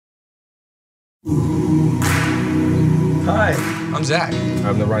Hi, I'm Zach.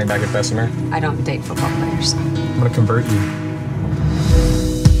 I'm the running back at Bessemer. I don't date football players. I'm gonna convert you.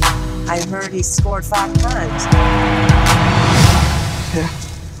 I heard he scored 5 times. Yeah,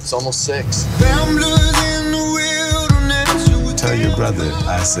 it's almost 6. Tell your brother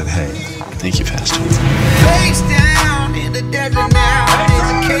I said hey. Thank you, Pastor.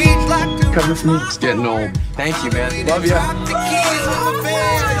 Cover for me. It's getting old. Thank you, man. Love ya.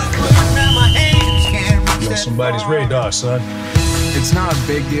 You're on somebody's radar, son. It's not a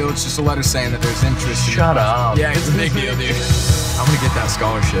big deal. It's just a letter saying that there's interest. Shut up. Yeah, it's a big deal, dude. I'm gonna get that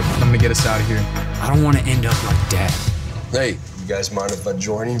scholarship. I'm gonna get us out of here. I don't want to end up like Dad. Hey, you guys mind if I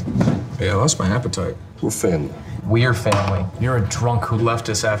join you? Yeah, I lost my appetite. We're family. We're family. You're a drunk who left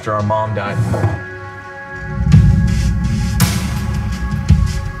us after our mom died.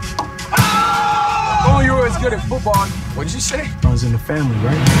 Oh, you were as good at football. What did you say? I was in the family,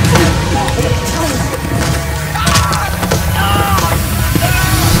 right?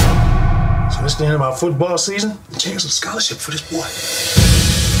 So this the end of our football season? Chance of scholarship for this boy.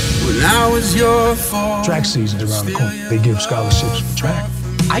 Well, I was your fault. Track season's around the corner. They give scholarships for track.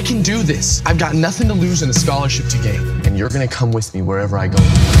 I can do this. I've got nothing to lose and a scholarship to gain. And you're gonna come with me wherever I go.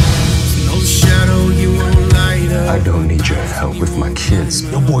 No shadow you won't light up. I don't need your help with my kids.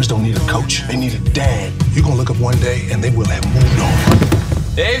 Your boys don't need a coach. They need a dad. You're gonna look up one day and they will have moved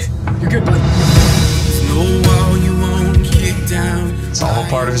on. Dave, you're good, buddy. No wall you won't kick down. It's all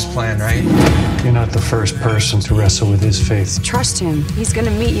part of his plan, right? You're not the first person to wrestle with his faith. Trust him. He's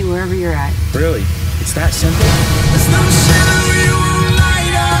gonna meet you wherever you're at. Really? It's that simple? There's no shadow you won't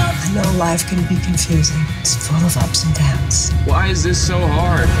light up. I know life can be confusing. It's full of ups and downs. Why is this so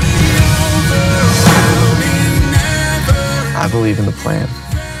hard? I believe in the plan.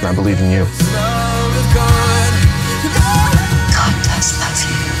 And I believe in you. God does love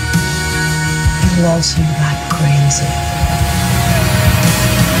you. He loves you like crazy.